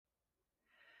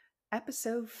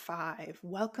Episode 5.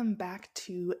 Welcome back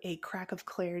to A Crack of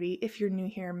Clarity. If you're new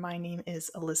here, my name is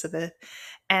Elizabeth.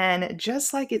 And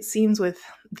just like it seems with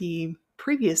the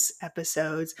previous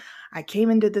episodes, I came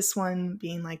into this one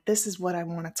being like, this is what I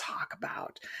want to talk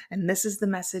about. And this is the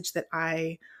message that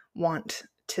I want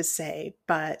to say.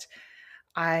 But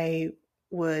I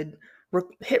would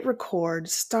hit record,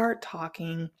 start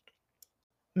talking,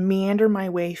 meander my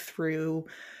way through,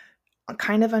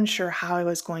 kind of unsure how I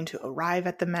was going to arrive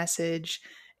at the message,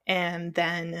 and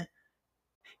then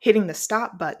hitting the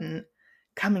stop button,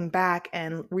 coming back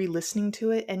and re-listening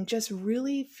to it, and just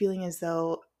really feeling as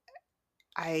though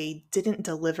I didn't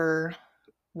deliver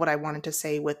what I wanted to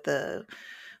say with the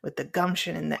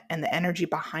gumption and the energy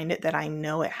behind it that I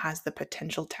know it has the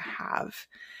potential to have.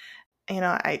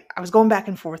 I was going back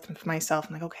and forth with myself.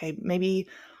 I'm like, okay,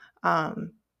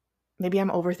 um, maybe I'm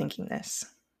overthinking this.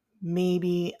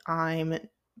 Maybe I'm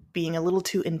being a little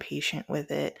too impatient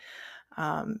with it.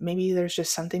 Maybe there's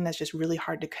just something that's just really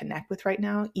hard to connect with right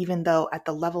now, even though at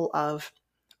the level of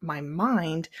my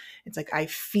mind, it's like I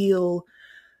feel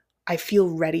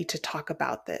ready to talk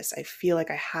about this. I feel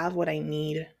like I have what I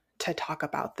need to talk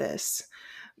about this.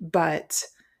 But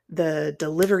the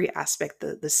delivery aspect,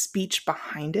 the speech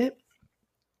behind it,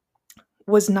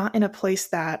 was not in a place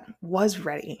that was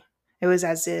ready. It was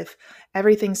as if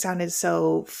everything sounded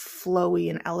so flowy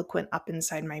and eloquent up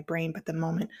inside my brain, but the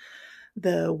moment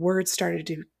the words started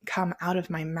to come out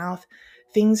of my mouth,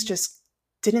 things just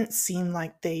didn't seem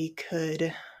like they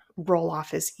could roll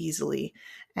off as easily.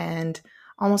 And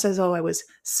almost as though I was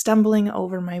stumbling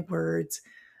over my words,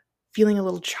 feeling a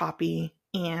little choppy,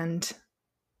 and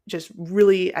just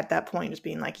really at that point, just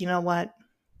being like, you know what?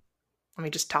 Let me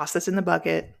just toss this in the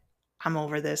bucket. I'm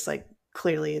over this. Like,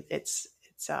 clearly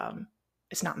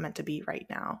it's not meant to be right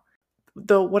now.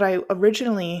 Though what I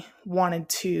originally wanted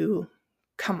to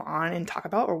come on and talk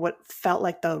about, or what felt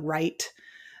like the right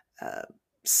uh,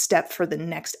 step for the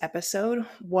next episode,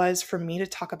 was for me to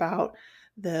talk about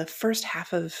the first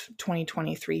half of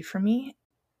 2023 for me,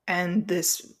 and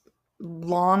this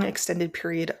long extended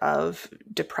period of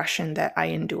depression that I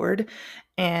endured,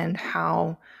 and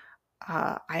how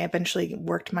I eventually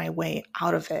worked my way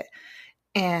out of it.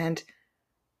 And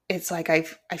it's like I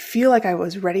feel like I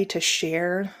was ready to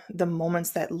share the moments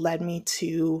that led me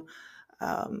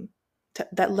um,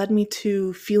 that led me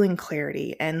to feeling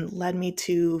clarity, and led me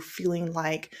to feeling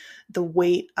like the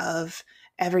weight of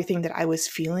everything that I was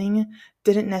feeling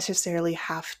didn't necessarily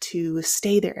have to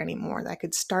stay there anymore. That I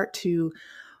could start to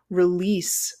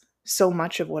release so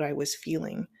much of what I was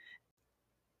feeling.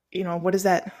 What does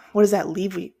that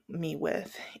leave me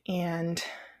with? And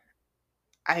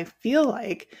I feel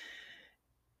like,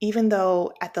 even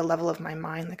though at the level of my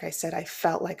mind, like I said, I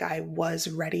felt like I was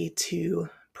ready to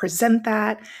present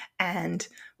that, and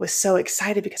was so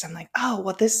excited because I'm like, oh,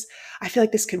 well, I feel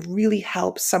like this could really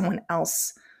help someone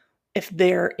else if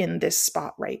they're in this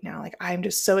spot right now. Like, I'm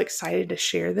just so excited to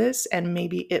share this, and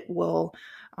maybe it will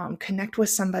connect with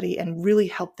somebody and really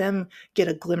help them get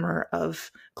a glimmer of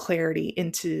clarity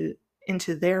into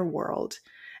their world,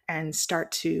 and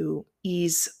start to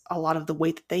ease a lot of the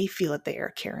weight that they feel that they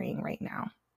are carrying right now.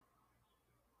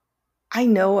 I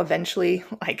know eventually,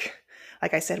 like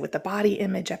I said with the body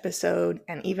image episode,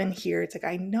 and even here, it's like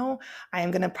I know I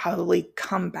am going to probably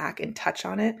come back and touch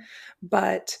on it,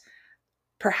 but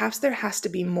perhaps there has to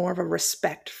be more of a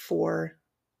respect for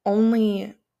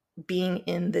only being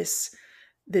in this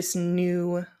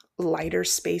new lighter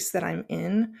space that I'm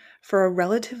in for a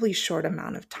relatively short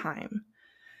amount of time.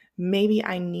 Maybe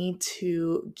I need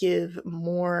to give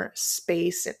more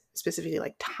space, specifically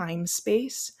like time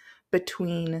space,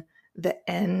 between the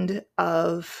end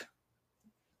of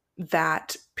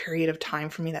that period of time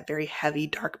for me, that very heavy,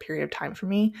 dark period of time for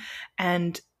me,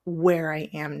 and where I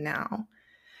am now.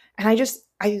 And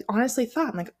I honestly thought,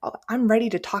 I'm like, oh, I'm ready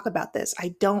to talk about this.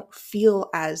 I don't feel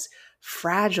as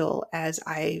fragile as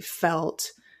I felt,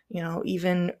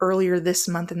 even earlier this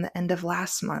month and the end of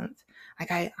last month.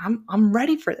 Like I'm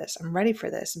ready for this. I'm ready for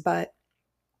this. But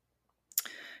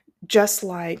just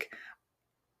like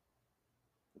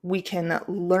we can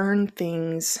learn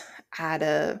things at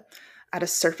a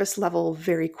surface level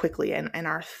very quickly, and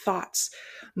our thoughts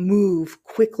move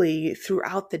quickly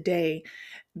throughout the day,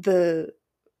 the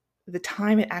the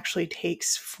time it actually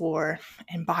takes for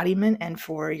embodiment and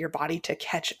for your body to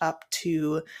catch up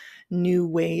to new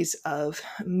ways of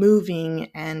moving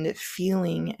and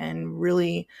feeling and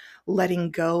really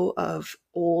letting go of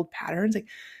old patterns, like,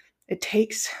 it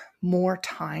takes more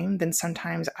time than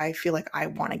sometimes I feel like I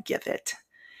want to give it.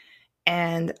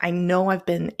 And I know I've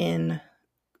been in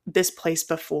this place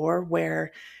before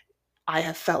where I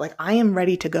have felt like I am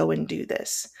ready to go and do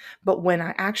this. But when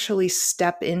I actually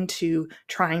step into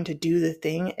trying to do the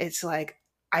thing, it's like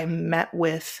I met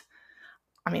with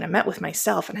I met with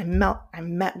myself, and I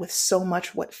met with so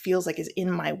much what feels like is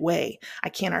in my way. I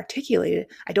can't articulate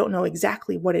it. I don't know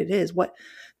exactly what it is. But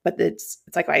it's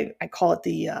like I call it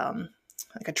the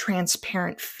like a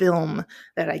transparent film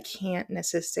that I can't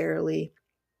necessarily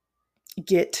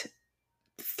get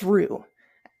through.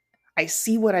 I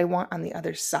see what I want on the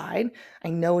other side. I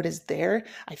know it is there.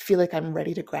 I feel like I'm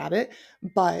ready to grab it,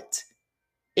 but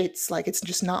it's like it's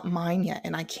just not mine yet,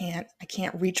 and I can't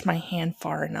reach my hand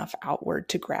far enough outward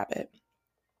to grab it.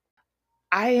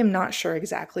 I am not sure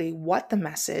exactly what the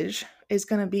message is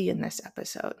going to be in this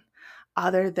episode,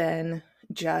 other than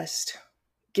just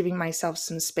giving myself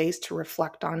some space to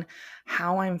reflect on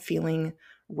how I'm feeling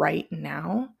right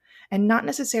now, and not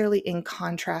necessarily in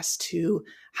contrast to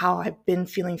how I've been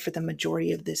feeling for the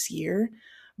majority of this year,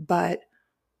 but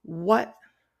what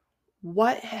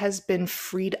has been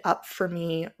freed up for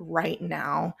me right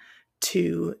now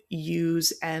to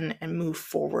use and move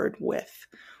forward with.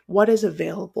 What is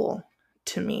available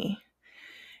to me?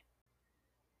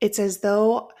 It's as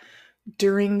though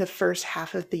during the first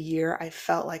half of the year, I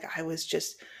felt like I was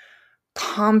just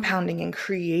compounding and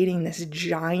creating this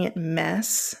giant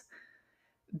mess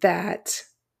that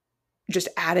just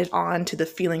added on to the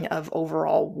feeling of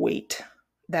overall weight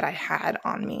that I had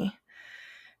on me.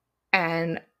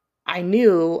 And I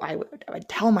knew I would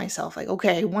tell myself, like,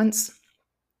 okay, once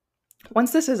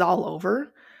this is all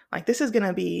over, like this is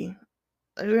gonna be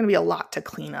there's going to be a lot to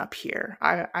clean up here.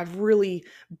 I've really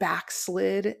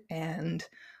backslid and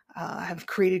have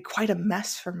created quite a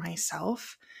mess for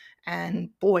myself. And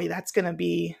boy, that's going to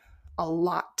be a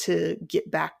lot to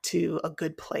get back to a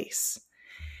good place.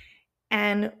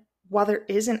 And while there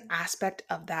is an aspect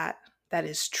of that that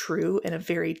is true in a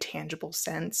very tangible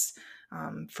sense,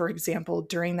 for example,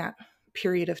 during that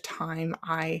period of time,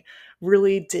 I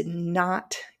really did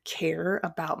not care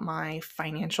about my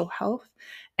financial health.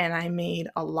 And I made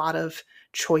a lot of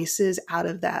choices out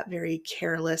of that very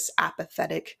careless,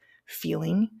 apathetic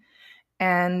feeling.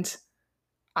 And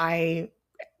I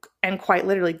am quite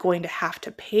literally going to have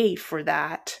to pay for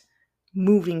that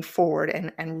moving forward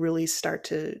and really start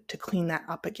to clean that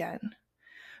up again.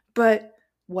 But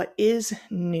what is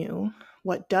new,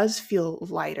 what does feel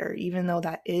lighter, even though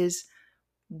that is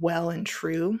well and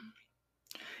true,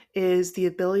 is the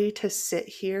ability to sit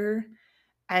here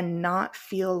and not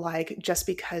feel like just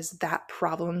because that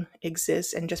problem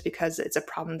exists and just because it's a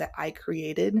problem that I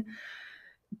created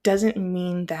doesn't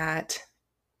mean that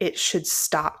it should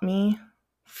stop me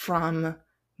from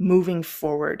moving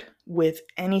forward with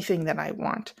anything that I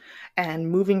want and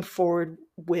moving forward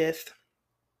with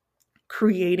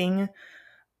creating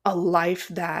a life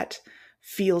that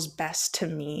feels best to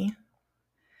me.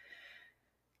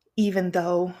 Even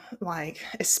though, like,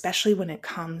 especially when it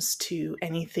comes to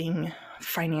anything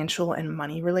financial and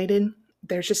money related,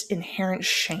 there's just inherent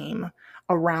shame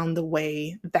around the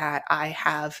way that I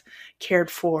have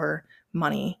cared for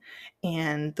money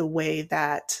and the way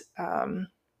that I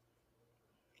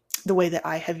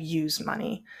have used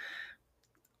money.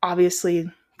 Obviously,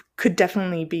 could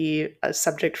definitely be a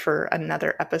subject for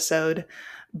another episode,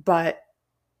 but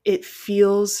it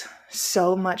feels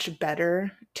so much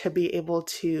better to be able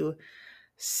to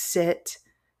sit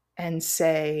and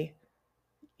say,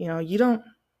 you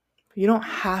don't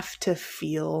have to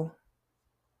feel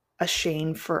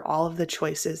ashamed for all of the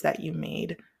choices that you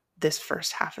made this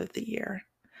first half of the year.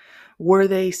 Were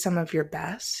they some of your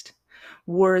best?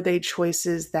 Were they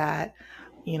choices that,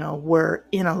 were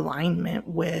in alignment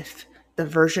with the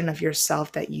version of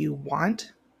yourself that you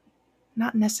want?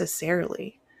 Not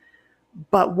necessarily.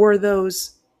 But were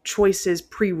those choices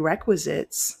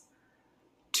prerequisites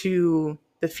to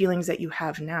the feelings that you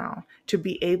have now, to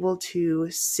be able to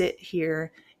sit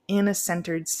here in a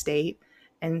centered state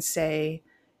and say,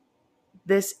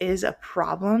 this is a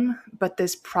problem, but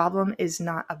this problem is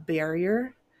not a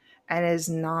barrier and is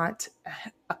not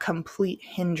a complete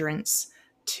hindrance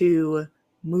to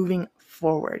moving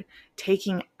forward,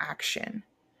 taking action.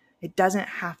 It doesn't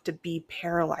have to be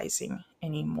paralyzing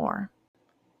anymore.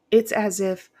 It's as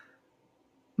if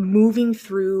moving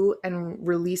through and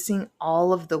releasing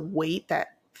all of the weight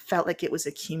that felt like it was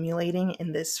accumulating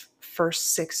in this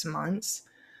first 6 months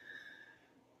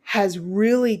has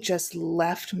really just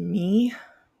left me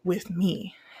with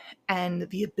me and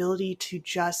the ability to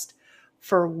just,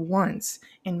 for once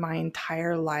in my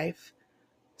entire life,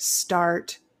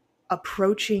 start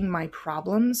approaching my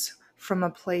problems from a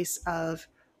place of,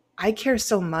 I care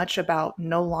so much about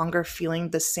no longer feeling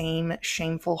the same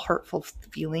shameful, hurtful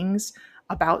feelings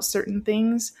about certain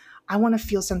things. I want to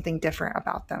feel something different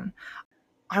about them.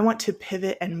 I want to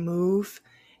pivot and move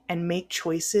and make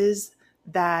choices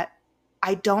that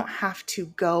I don't have to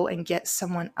go and get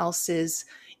someone else's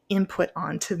input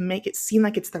on to make it seem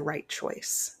like it's the right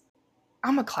choice.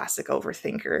 I'm a classic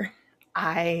overthinker.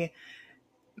 I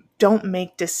don't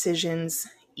make decisions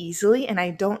easily, and I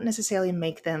don't necessarily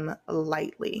make them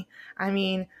lightly. I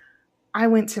mean, I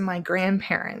went to my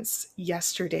grandparents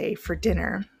yesterday for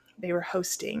dinner. They were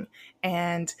hosting,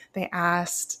 and I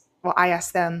asked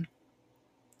them,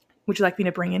 would you like me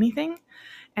to bring anything?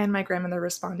 And my grandmother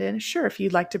responded, sure, if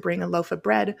you'd like to bring a loaf of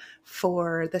bread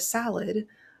for the salad,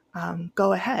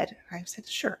 go ahead. I said,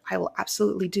 sure, I will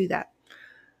absolutely do that.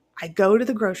 I go to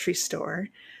the grocery store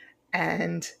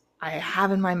and I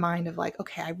have in my mind of like,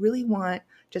 okay, I really want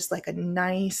just like a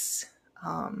nice,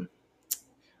 I don't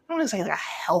want to say like a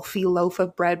healthy loaf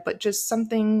of bread, but just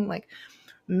something like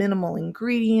minimal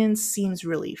ingredients, seems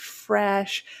really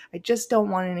fresh. I just don't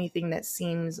want anything that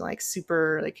seems like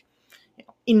super like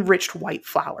enriched white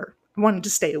flour. I wanted to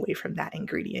stay away from that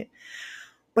ingredient.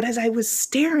 But as I was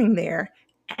staring there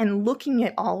and looking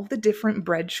at all of the different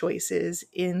bread choices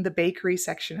in the bakery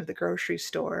section of the grocery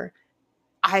store,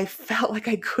 I felt like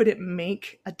I couldn't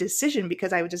make a decision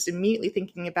because I was just immediately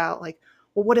thinking about like,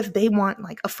 well, what if they want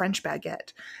like a French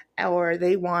baguette or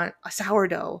they want a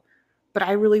sourdough? But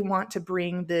I really want to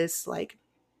bring this like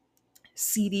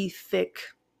seedy, thick,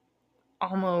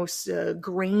 almost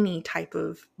grainy type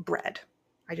of bread.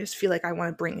 I just feel like I want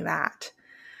to bring that.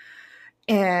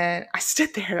 And I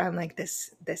stood there and I'm like,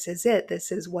 this is it. This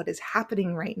is what is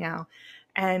happening right now.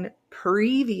 And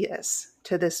previous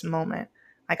to this moment,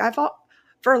 like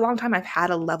for a long time, I've had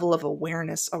a level of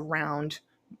awareness around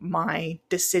my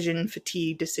decision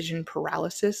fatigue, decision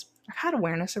paralysis. I've had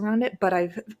awareness around it, but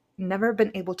I've never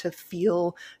been able to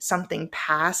feel something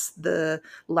past the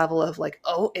level of like,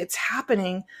 oh, it's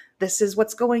happening. This is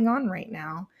what's going on right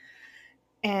now.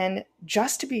 And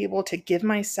just to be able to give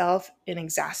myself an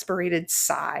exasperated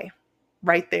sigh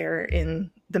right there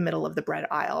in the middle of the bread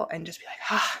aisle and just be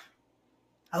like,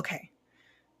 okay,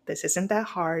 this isn't that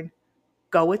hard.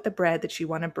 Go with the bread that you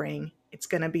want to bring. It's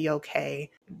going to be okay.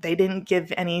 They didn't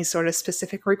give any sort of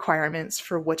specific requirements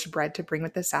for which bread to bring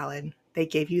with the salad. They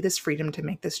gave you this freedom to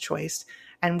make this choice.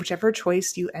 And whichever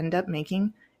choice you end up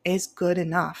making is good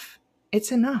enough.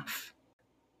 It's enough.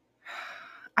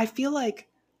 I feel like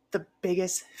the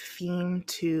biggest theme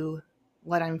to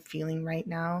what I'm feeling right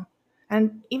now,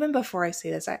 and even before I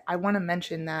say this, I want to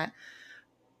mention that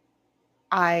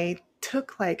I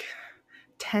took like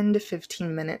 10 to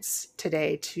 15 minutes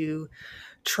today to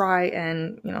try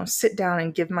and, sit down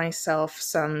and give myself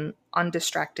some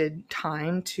undistracted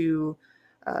time to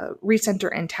recenter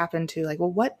and tap into like,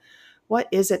 well, what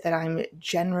is it that I'm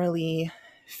generally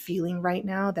feeling right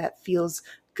now that feels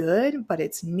good, but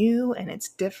it's new and it's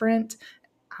different?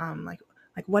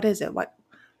 Like what is it?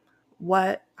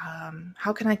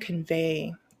 How can I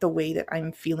convey the way that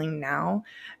I'm feeling now?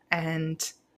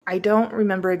 And I don't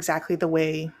remember exactly the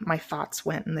way my thoughts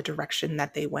went in the direction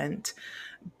that they went,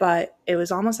 but it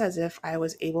was almost as if I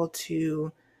was able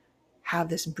to have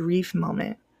this brief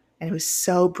moment, and it was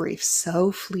so brief,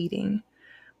 so fleeting,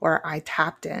 where I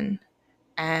tapped in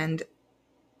and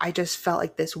I just felt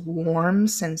like this warm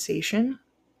sensation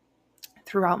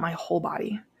throughout my whole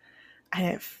body. And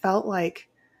it felt like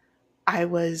I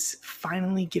was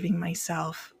finally giving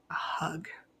myself a hug,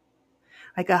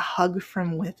 like a hug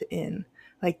from within,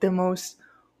 like the most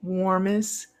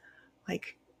warmest,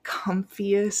 like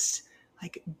comfiest,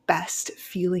 like best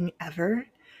feeling ever.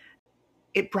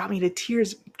 It brought me to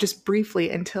tears just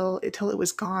briefly until it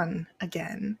was gone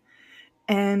again.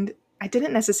 And I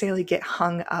didn't necessarily get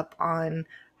hung up on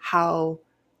how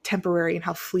temporary and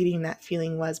how fleeting that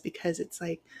feeling was, because it's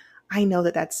like I know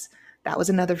that was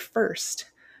another first,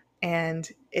 and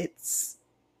it's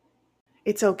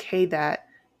okay that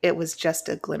it was just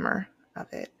a glimmer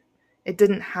of it. It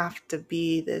didn't have to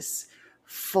be this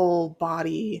full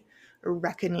body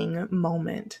reckoning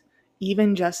moment.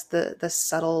 Even just the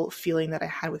subtle feeling that I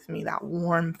had with me, that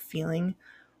warm feeling,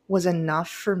 was enough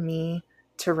for me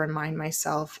to remind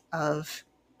myself of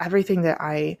everything that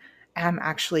I am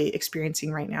actually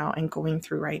experiencing right now and going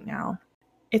through right now.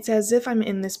 It's as if I'm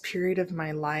in this period of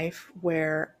my life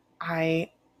where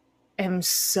I am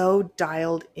so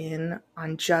dialed in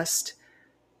on just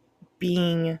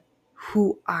being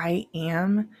who I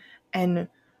am and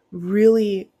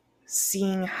really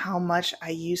seeing how much I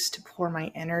used to pour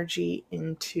my energy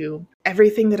into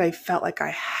everything that I felt like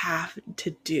I have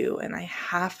to do, and I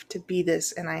have to be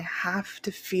this, and I have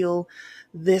to feel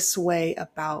this way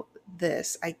about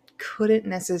this. I couldn't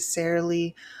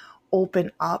necessarily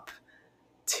open up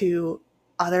to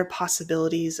other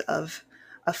possibilities of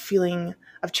feeling,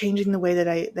 of changing the way that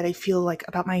I feel like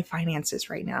about my finances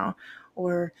right now,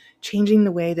 or changing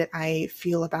the way that I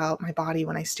feel about my body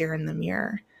when I stare in the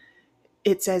mirror.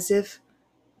 It's as if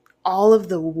all of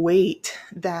the weight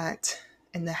that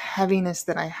and the heaviness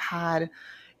that I had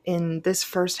in this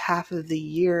first half of the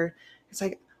year, it's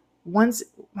like once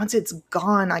it's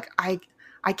gone, like I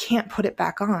can't put it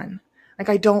back on. Like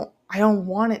I don't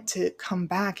want it to come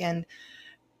back. And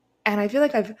I feel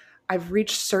like I've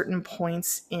reached certain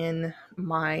points in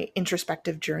my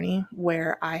introspective journey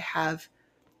where I have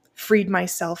freed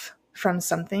myself from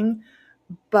something,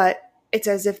 but it's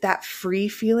as if that free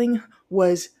feeling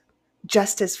was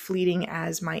just as fleeting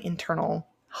as my internal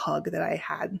hug that I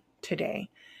had today.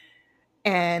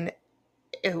 And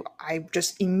I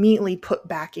just immediately put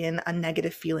back in a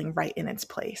negative feeling right in its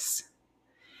place.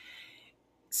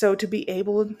 So to be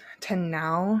able to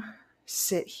now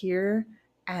sit here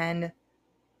and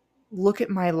look at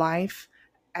my life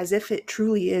as if it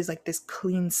truly is like this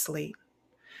clean slate,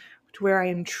 to where I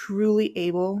am truly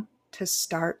able to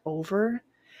start over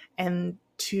and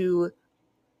to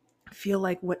feel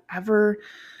like whatever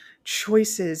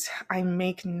choices I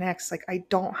make next, like I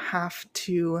don't have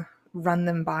to run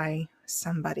them by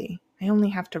somebody. I only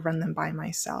have to run them by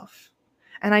myself.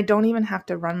 And I don't even have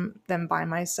to run them by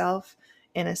myself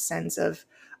in a sense of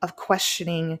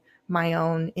questioning my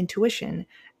own intuition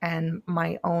and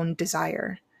my own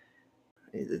desire.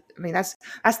 I mean, that's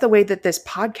the way that this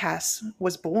podcast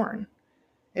was born.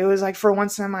 It was like, for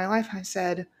once in my life, I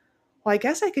said, well, I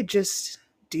guess I could just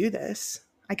do this.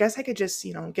 I guess I could just,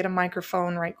 get a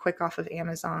microphone right quick off of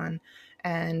Amazon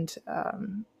and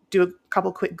do a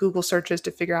couple quick Google searches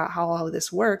to figure out how all of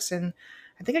this works. And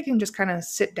I think I can just kind of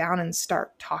sit down and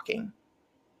start talking.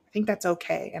 I think that's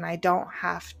okay. And I don't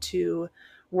have to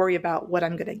worry about what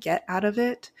I'm going to get out of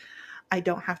it. I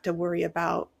don't have to worry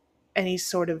about any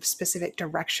sort of specific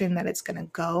direction that it's going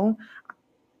to go.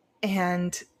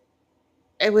 And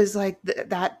it was like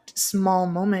that small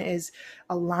moment is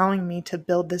allowing me to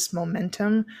build this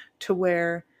momentum to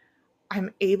where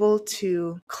I'm able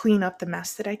to clean up the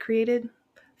mess that I created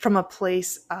from a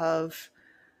place of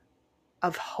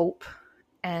hope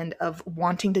and of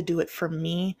wanting to do it for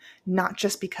me, not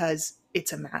just because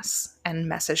it's a mess and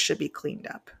messes should be cleaned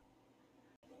up.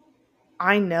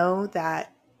 I know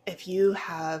that if you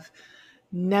have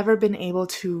never been able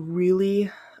to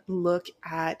really look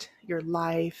at your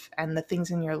life and the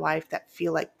things in your life that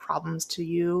feel like problems to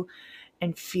you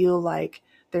and feel like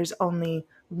there's only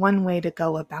one way to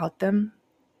go about them,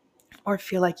 or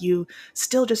feel like you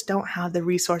still just don't have the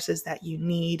resources that you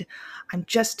need. I'm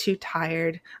just too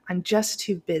tired. I'm just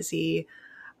too busy.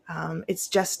 It's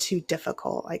just too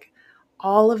difficult. Like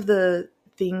all of the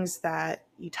things that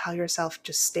you tell yourself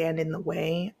just stand in the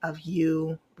way of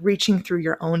you reaching through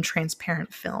your own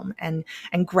transparent film and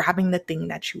grabbing the thing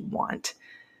that you want.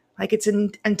 Like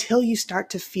until you start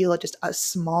to feel just a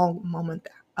small moment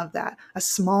of that, a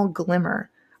small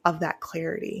glimmer of that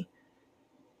clarity,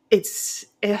 it's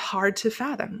hard to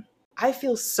fathom. I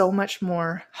feel so much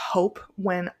more hope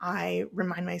when I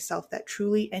remind myself that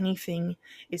truly anything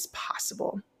is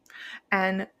possible.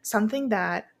 And something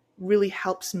that really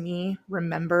helps me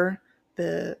remember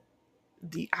the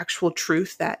actual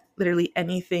truth that literally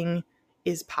anything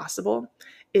is possible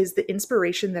is the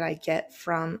inspiration that I get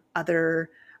from other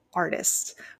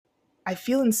artists. I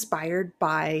feel inspired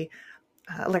by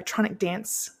electronic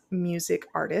dance music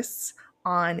artists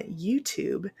on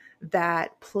YouTube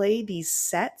that play these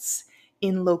sets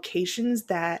in locations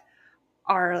that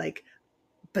are like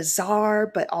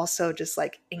bizarre but also just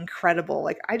like incredible.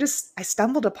 Like I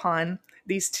stumbled upon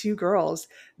these two girls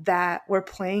that were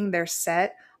playing their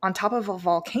set on top of a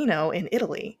volcano in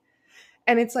Italy.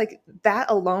 And it's like that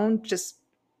alone just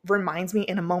reminds me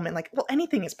in a moment like, well,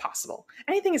 anything is possible.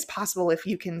 Anything is possible if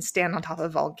you can stand on top of a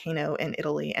volcano in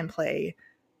Italy and play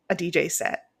a DJ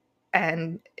set,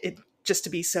 and it just to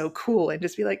be so cool and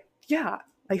just be like, yeah,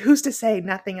 like who's to say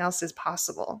nothing else is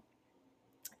possible?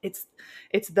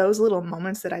 It's those little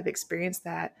moments that I've experienced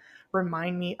that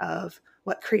remind me of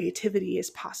what creativity is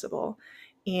possible,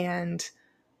 and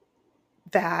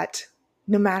that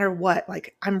no matter what,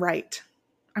 like I'm right.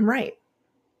 I'm right.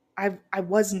 I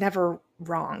was never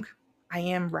wrong. I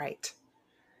am right.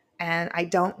 And I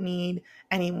don't need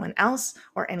anyone else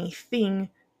or anything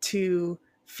to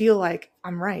feel like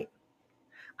I'm right.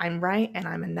 I'm right and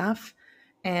I'm enough.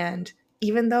 And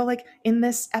even though, like in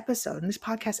this episode, in this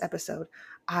podcast episode,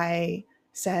 I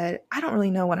said, I don't really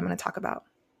know what I'm going to talk about.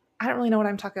 I don't really know what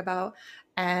I'm talking about.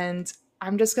 And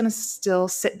I'm just going to still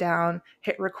sit down,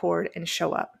 hit record, and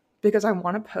show up because I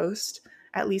want to post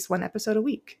at least one episode a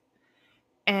week.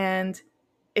 And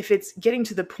if it's getting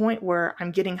to the point where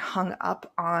I'm getting hung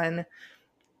up on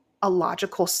a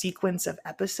logical sequence of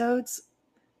episodes,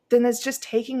 then it's just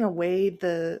taking away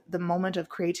the moment of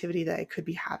creativity that I could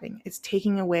be having. It's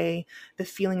taking away the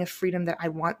feeling of freedom that I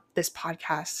want this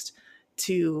podcast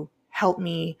to help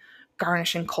me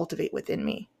garnish and cultivate within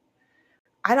me.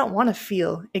 I don't want to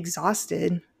feel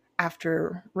exhausted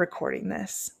after recording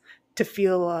this, to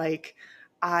feel like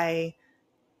I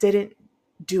didn't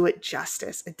do it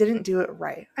justice. I didn't do it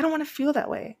right. I don't want to feel that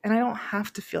way, and I don't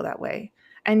have to feel that way.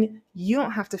 And you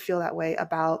don't have to feel that way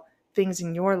about things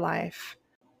in your life.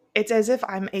 It's as if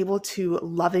I'm able to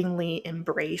lovingly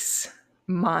embrace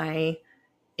my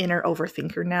inner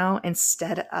overthinker now,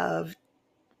 instead of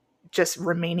just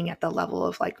remaining at the level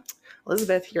of like,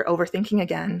 Elizabeth, you're overthinking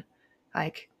again.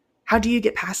 Like, how do you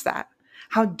get past that?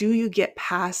 How do you get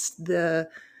past the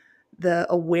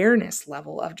awareness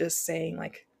level of just saying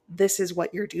like, this is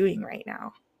what you're doing right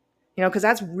now? You know, because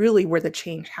that's really where the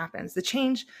change happens. The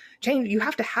change, you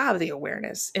have to have the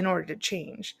awareness in order to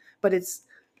change. But it's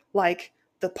like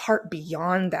the part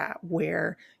beyond that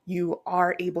where you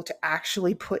are able to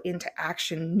actually put into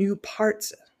action new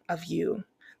parts of you,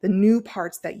 the new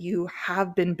parts that you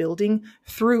have been building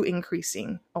through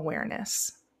increasing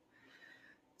awareness.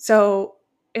 So,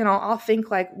 you know, I'll think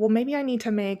like, well, maybe I need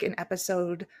to make an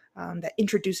episode that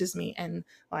introduces me and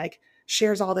like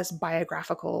shares all this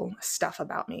biographical stuff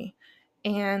about me.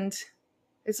 And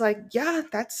it's like, yeah,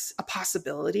 that's a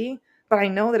possibility. But I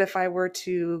know that if I were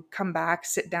to come back,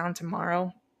 sit down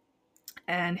tomorrow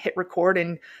and hit record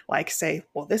and like say,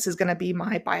 well, this is going to be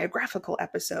my biographical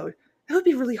episode, it would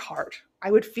be really hard.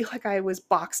 I would feel like I was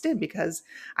boxed in, because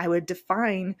I would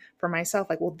define for myself,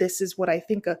 like, well, this is what I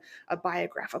think a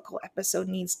biographical episode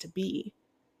needs to be.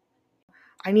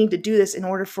 I need to do this in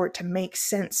order for it to make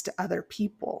sense to other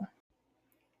people.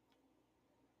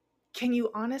 Can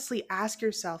you honestly ask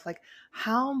yourself, like,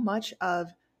 how much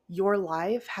of your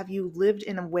life have you lived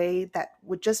in a way that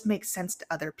would just make sense to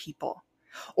other people?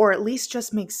 Or at least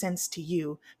just make sense to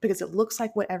you because it looks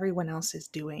like what everyone else is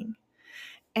doing.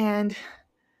 And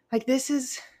like, this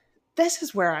is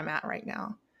where I'm at right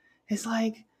now. It's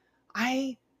like,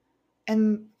 I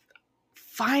am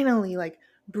finally like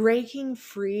breaking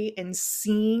free and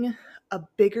seeing a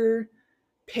bigger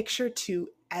picture to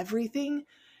everything.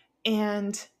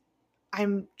 And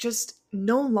I'm just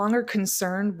no longer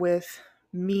concerned with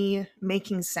me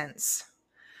making sense.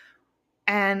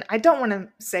 And I don't want to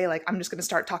say like I'm just going to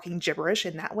start talking gibberish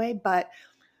in that way, but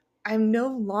I'm no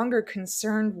longer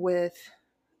concerned with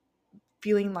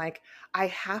feeling like I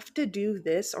have to do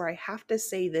this or I have to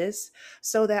say this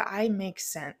so that I make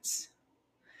sense,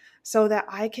 so that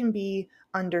I can be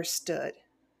understood.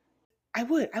 I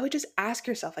would just ask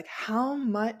yourself, like, how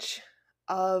much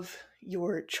of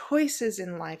your choices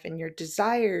in life and your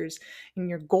desires and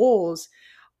your goals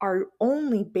are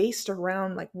only based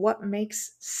around like what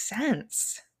makes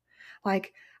sense?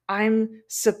 Like, I'm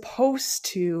supposed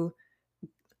to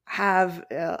have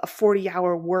a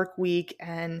 40-hour work week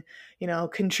and, you know,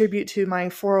 contribute to my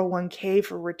 401k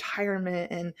for retirement.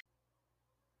 And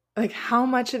like, how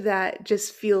much of that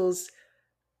just feels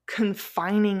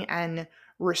confining and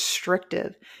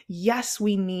restrictive? Yes,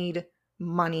 we need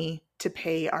money to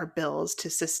pay our bills to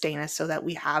sustain us so that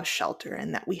we have shelter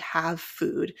and that we have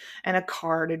food and a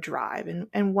car to drive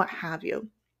and what have you.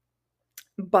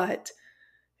 But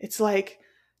it's like,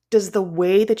 does the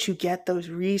way that you get those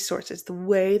resources, the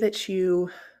way that you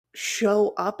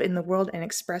show up in the world and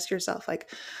express yourself, like,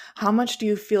 how much do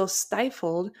you feel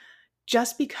stifled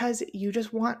just because you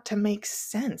just want to make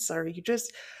sense, or you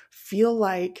just feel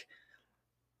like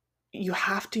you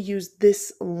have to use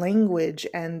this language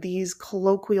and these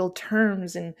colloquial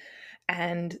terms,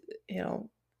 and you know,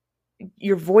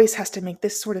 your voice has to make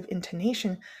this sort of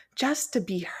intonation just to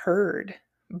be heard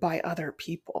by other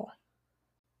people?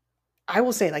 I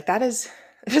will say, like, that is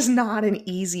just not an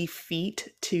easy feat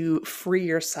to free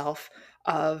yourself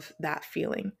of that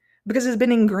feeling, because it's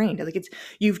been ingrained. Like,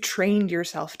 you've trained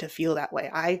yourself to feel that way.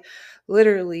 I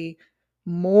literally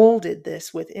molded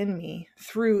this within me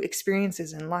through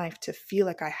experiences in life to feel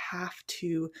like I have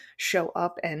to show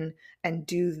up and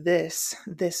do this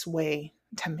way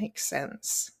to make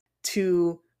sense,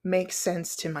 to make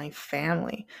sense to my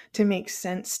family, to make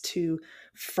sense to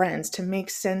friends, to make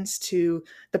sense to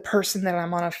the person that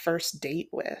I'm on a first date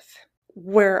with.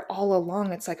 Where all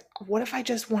along it's like, what if I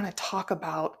just want to talk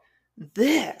about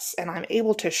this and I'm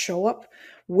able to show up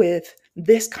with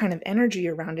this kind of energy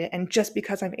around it? And just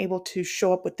because I'm able to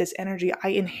show up with this energy, I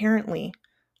inherently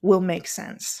will make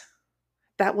sense.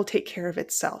 That will take care of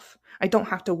itself. I don't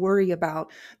have to worry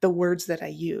about the words that I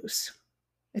use.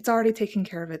 It's already taken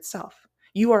care of itself.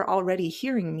 You are already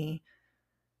hearing me,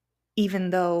 even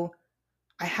though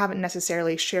I haven't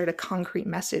necessarily shared a concrete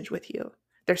message with you.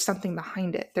 There's something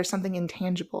behind it, there's something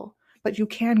intangible, but you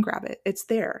can grab it. It's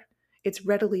there, it's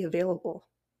readily available.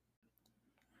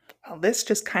 Well, this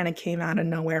just kind of came out of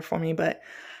nowhere for me, but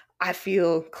I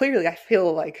feel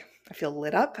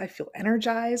lit up, I feel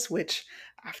energized, which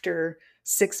after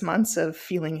 6 months of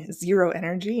feeling zero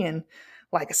energy and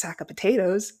like a sack of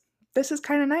potatoes, this is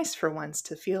kind of nice for once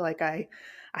to feel like I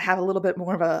have a little bit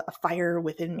more of a fire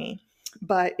within me.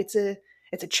 But it's a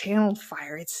channeled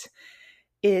fire.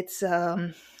 It's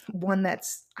one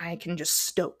that's I can just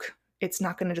stoke. It's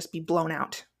not going to just be blown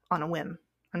out on a whim.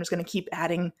 I'm just going to keep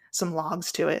adding some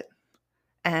logs to it,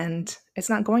 and it's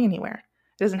not going anywhere.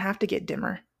 It doesn't have to get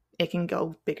dimmer. It can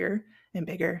go bigger and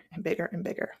bigger and bigger and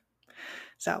bigger.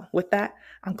 So, with that,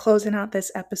 I'm closing out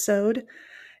this episode.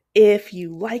 If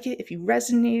you like it, if you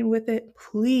resonated with it,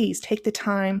 please take the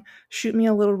time, shoot me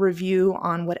a little review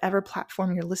on whatever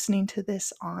platform you're listening to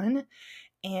this on.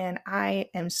 And I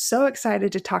am so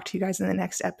excited to talk to you guys in the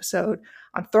next episode.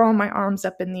 I'm throwing my arms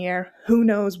up in the air. Who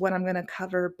knows what I'm going to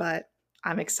cover, but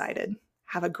I'm excited.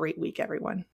 Have a great week, everyone.